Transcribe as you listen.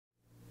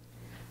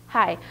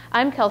Hi,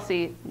 I'm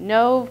Kelsey.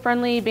 No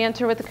friendly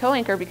banter with the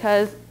co-anchor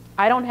because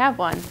I don't have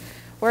one.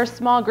 We're a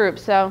small group,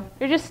 so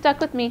you're just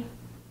stuck with me.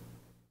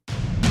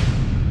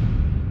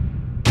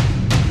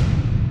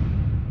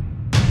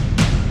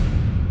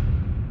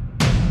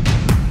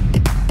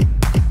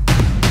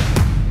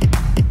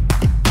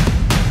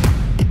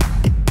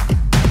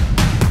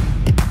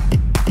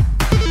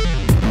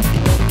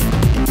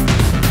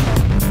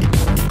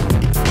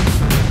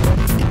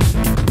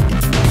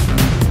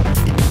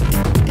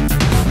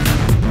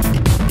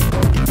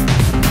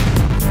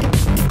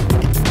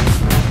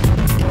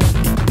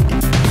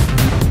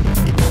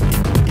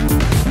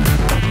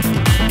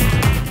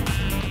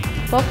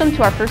 Welcome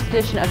to our first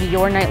edition of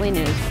Your Nightly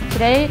News.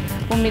 Today,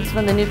 we'll meet some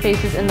of the new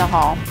faces in the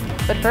hall.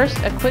 But first,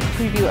 a quick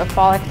preview of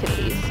fall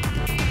activities.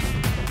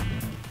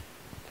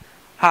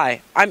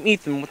 Hi, I'm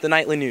Ethan with the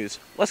Nightly News.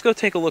 Let's go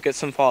take a look at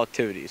some fall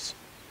activities.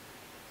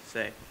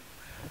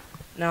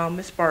 Now,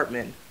 Miss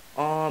Bartman,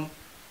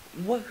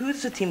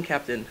 who's the team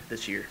captain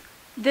this year?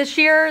 This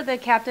year, the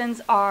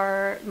captains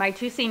are my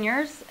two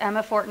seniors,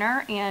 Emma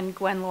Fortner and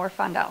Gwen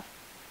Lorfundel.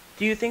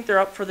 Do you think they're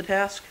up for the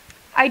task?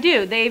 I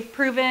do. They've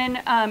proven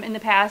in the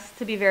past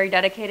to be very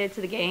dedicated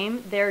to the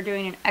game. They're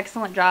doing an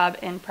excellent job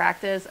in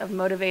practice of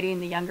motivating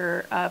the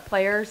younger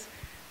players,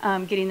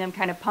 getting them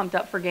kind of pumped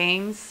up for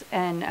games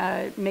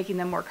and making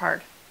them work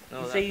hard.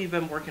 You say you've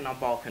been working on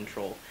ball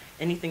control.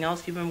 Anything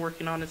else you've been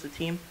working on as a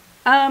team?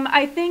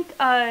 I think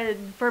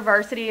for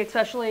varsity,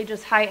 especially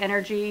just high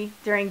energy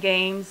during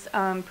games,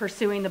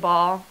 pursuing the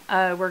ball.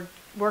 We're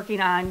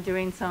working on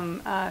doing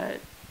some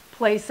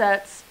play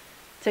sets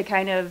to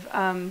kind of,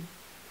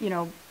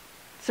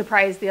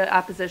 surprise the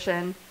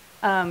opposition,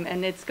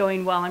 and it's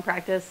going well in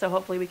practice, so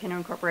hopefully we can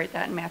incorporate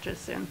that in matches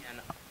soon. And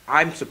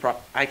I'm surprised.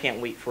 I can't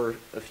wait for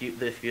the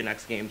few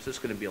next games. This is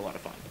going to be a lot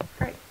of fun.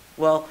 Great.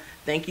 Well,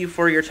 thank you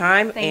for your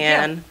time,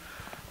 Thank you.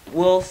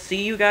 We'll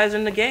see you guys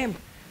in the game.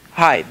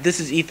 Hi,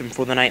 this is Ethan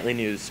for the Nightly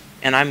News,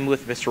 and I'm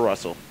with Mr.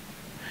 Russell.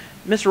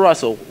 Mr.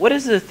 Russell, what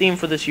is the theme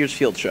for this year's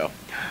field show?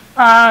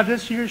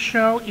 This year's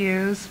show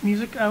is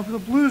Music of the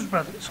Blues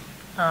Brothers.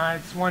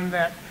 It's one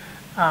that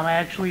I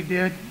actually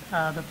did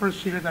the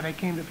first year that I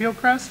came to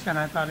Fieldcrest, and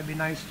I thought it'd be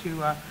nice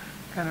to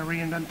kind of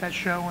reinvent that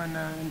show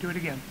and do it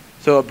again.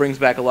 So it brings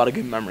back a lot of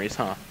good memories,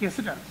 huh? Yes,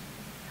 it does.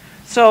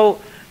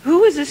 So,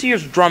 who is this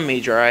year's drum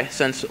major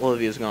since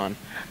Olivia's gone?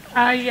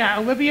 Yeah,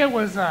 Olivia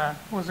was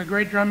a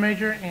great drum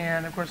major,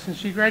 and of course, since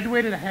she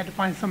graduated, I had to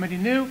find somebody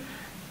new.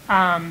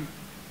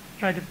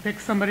 Tried to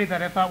pick somebody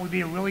that I thought would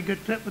be a really good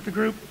fit with the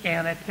group,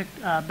 and I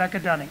picked Becca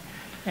Dunning.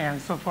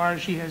 And so far,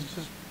 she has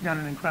just done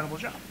an incredible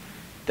job.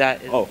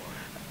 That is...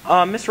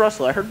 Miss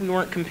Russell, I heard we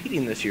weren't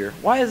competing this year.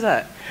 Why is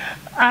that?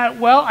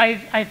 Well,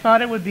 I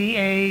thought it would be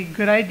a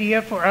good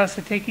idea for us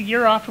to take a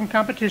year off from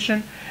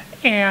competition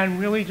and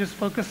really just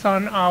focus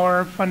on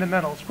our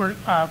fundamentals. We're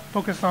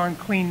focused on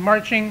clean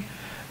marching,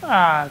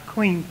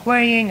 clean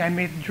playing. I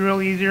made the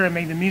drill easier. I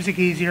made the music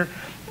easier,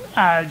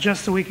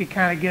 just so we could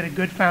kind of get a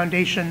good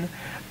foundation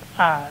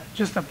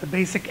just of the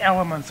basic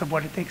elements of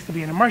what it takes to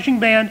be in a marching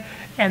band.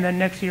 And then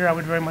next year, I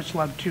would very much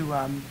love to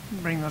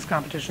bring those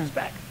competitions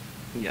back.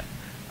 Yeah.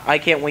 I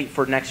can't wait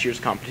for next year's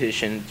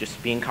competition.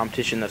 Just being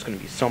competition, that's going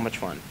to be so much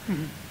fun.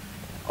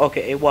 Mm-hmm.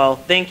 Okay, well,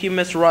 thank you,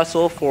 Mr.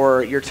 Russell,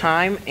 for your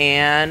time,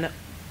 and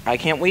I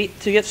can't wait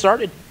to get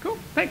started. Cool,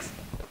 thanks.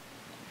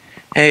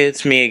 Hey,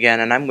 it's me again,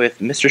 and I'm with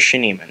Mr.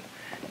 Schneeman.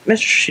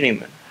 Mr.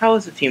 Schneeman, how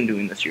is the team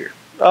doing this year?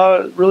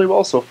 Really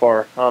well so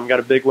far. Got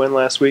a big win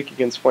last week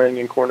against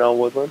Flanagan Cornell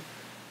Woodland,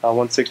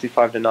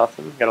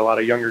 165-0. Got a lot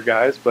of younger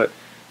guys, but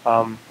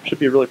should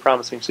be a really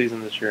promising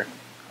season this year.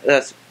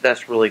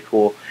 That's really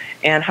cool.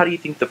 And how do you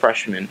think the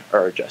freshmen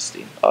are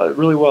adjusting?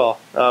 Really well.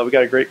 We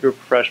got a great group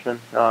of freshmen.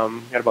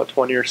 Got about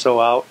 20 or so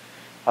out.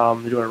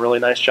 They're doing a really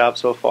nice job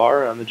so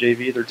far. On the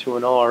JV, they're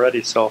 2-0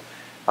 already. So,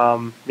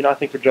 I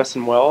think they're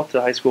adjusting well to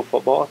high school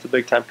football. It's a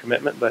big-time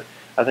commitment, but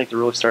I think they're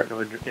really starting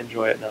to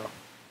enjoy it now.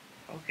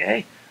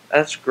 Okay,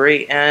 that's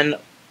great. And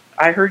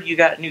I heard you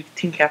got new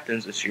team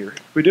captains this year.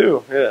 We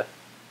do, yeah.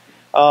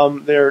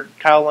 They're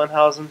Kyle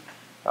Lenhausen,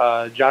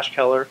 Josh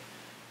Keller,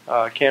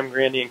 Cam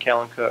Grandy, and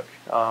Callan Cook.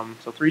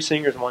 So 3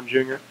 seniors and 1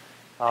 junior.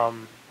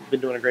 Been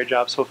doing a great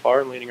job so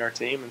far in leading our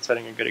team and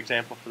setting a good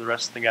example for the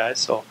rest of the guys.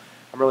 So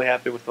I'm really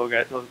happy with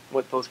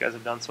what those guys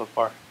have done so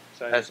far.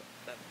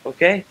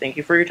 Okay, thank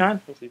you for your time.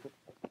 Thanks, Ethan.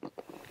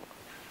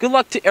 Good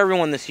luck to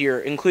everyone this year,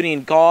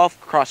 including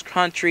golf, cross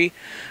country,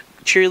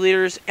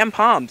 cheerleaders, and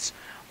POMs.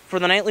 For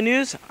the Nightly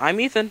News, I'm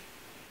Ethan.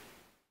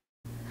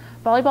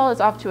 Volleyball is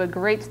off to a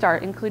great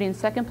start, including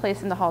second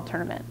place in the hall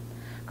tournament.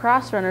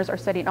 Cross runners are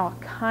setting all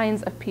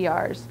kinds of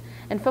PRs,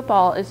 and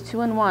football is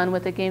 2-1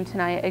 with a game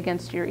tonight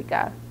against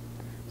Eureka.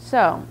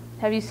 So,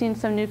 have you seen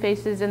some new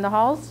faces in the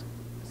halls?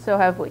 So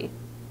have we.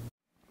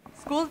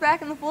 School's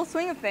back in the full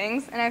swing of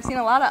things, and I've seen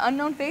a lot of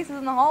unknown faces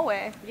in the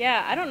hallway.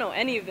 Yeah, I don't know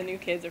any of the new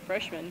kids or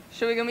freshmen.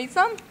 Should we go meet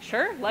some?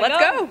 Sure, let's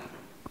go.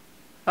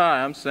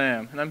 Hi, I'm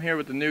Sam, and I'm here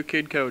with the new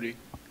kid, Cody.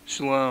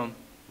 Shalom.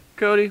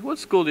 Cody, what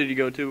school did you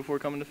go to before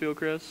coming to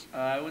Fieldcrest?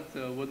 I went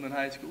to Woodland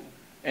High School.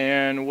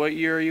 And what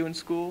year are you in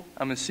school?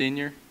 I'm a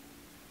senior.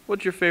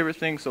 What's your favorite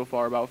thing so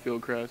far about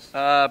Fieldcrest?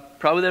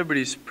 Probably that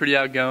everybody's pretty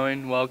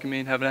outgoing,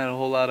 welcoming, haven't had a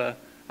whole lot of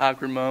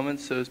awkward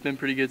moments, so it's been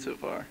pretty good so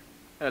far.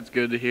 That's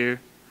good to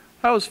hear.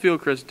 How is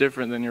Fieldcrest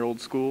different than your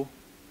old school?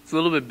 It's a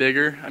little bit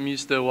bigger. I'm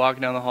used to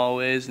walking down the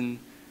hallways and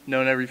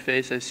knowing every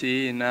face I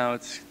see, and now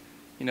it's,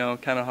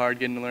 kind of hard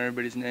getting to learn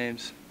everybody's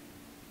names.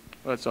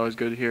 Well, that's always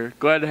good to hear.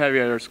 Glad to have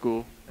you at our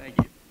school. Thank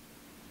you.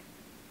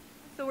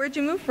 So where'd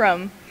you move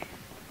from?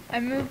 I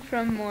moved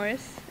from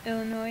Morris,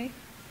 Illinois.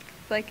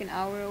 It's like an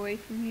hour away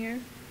from here.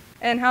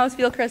 And how is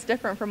Fieldcrest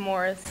different from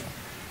Morris?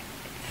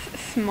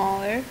 It's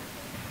smaller.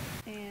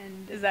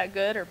 And Is that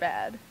good or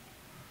bad?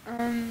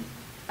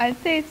 I'd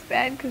say it's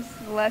bad because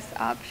less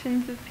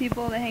options of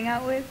people to hang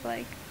out with.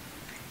 Like,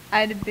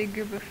 I had a big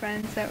group of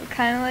friends that were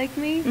kind of like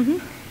me.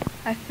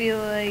 I feel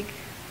like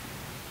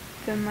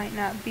there might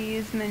not be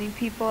as many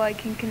people I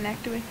can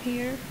connect with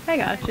here. I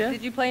gotcha.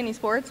 Did you play any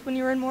sports when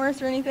you were in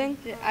Morris or anything?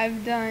 I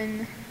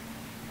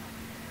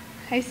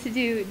used to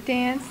do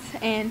dance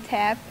and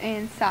tap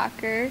and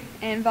soccer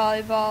and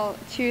volleyball,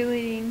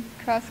 cheerleading,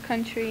 cross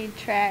country,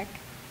 track.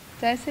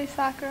 Did I say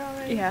soccer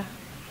already? Yeah.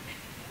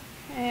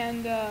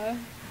 And,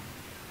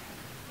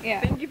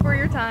 yeah. Thank you for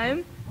your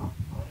time.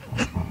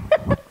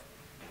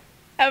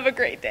 Have a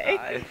great day.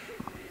 Bye.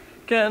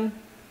 Ken,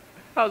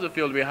 how does it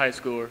feel to be a high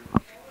schooler?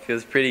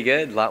 Feels pretty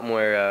good. A lot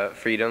more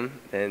freedom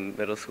than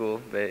middle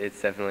school, but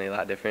it's definitely a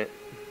lot different.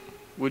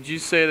 Would you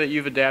say that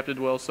you've adapted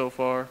well so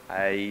far?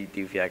 I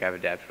do feel like I've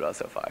adapted well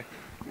so far.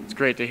 It's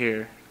great to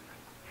hear.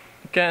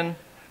 Ken,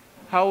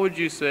 what would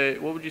you say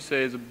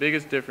is the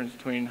biggest difference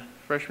between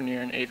freshman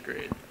year and 8th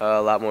grade?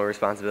 A lot more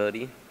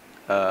responsibility,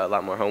 a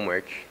lot more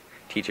homework.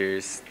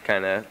 Teachers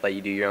kind of let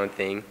you do your own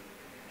thing.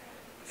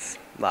 It's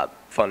a lot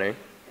funner.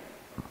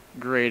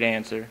 Great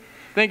answer.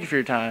 Thank you for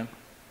your time.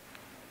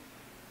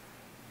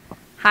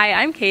 Hi,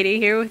 I'm Katie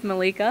here with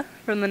Malika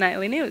from the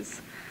Nightly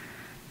News.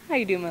 How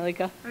you doing,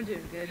 Malika? I'm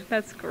doing good.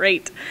 That's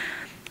great.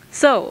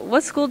 So,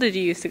 what school did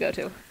you used to go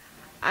to?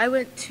 I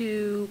went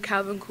to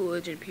Calvin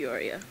Coolidge in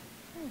Peoria.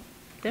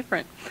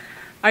 Different.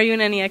 Are you in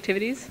any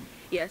activities?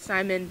 Yes,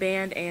 I'm in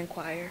band and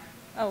choir.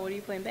 Oh, what do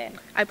you play in band?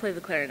 I play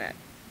the clarinet.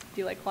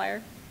 Do you like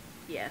choir?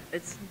 Yeah,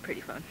 it's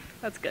pretty fun.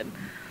 That's good.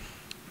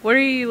 What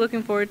are you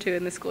looking forward to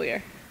in this school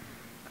year?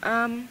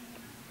 I'd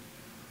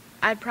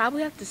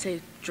probably have to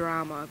say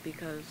drama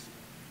because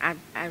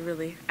I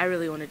really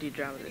want to do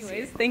drama this year.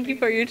 Anyways, thank you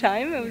for your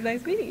time. It was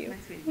nice meeting you.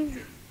 Nice meeting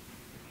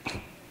you.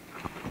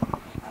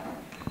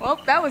 Well,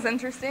 that was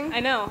interesting. I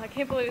know. I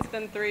can't believe it's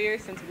been 3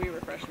 years since we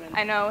were freshmen.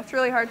 I know. It's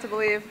really hard to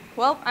believe.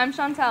 Well, I'm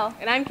Chantel.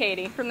 And I'm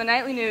Katie. From the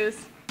Nightly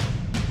News.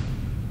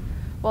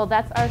 Well,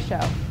 that's our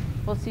show.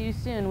 We'll see you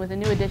soon with a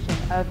new edition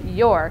of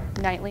your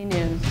Nightly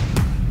News.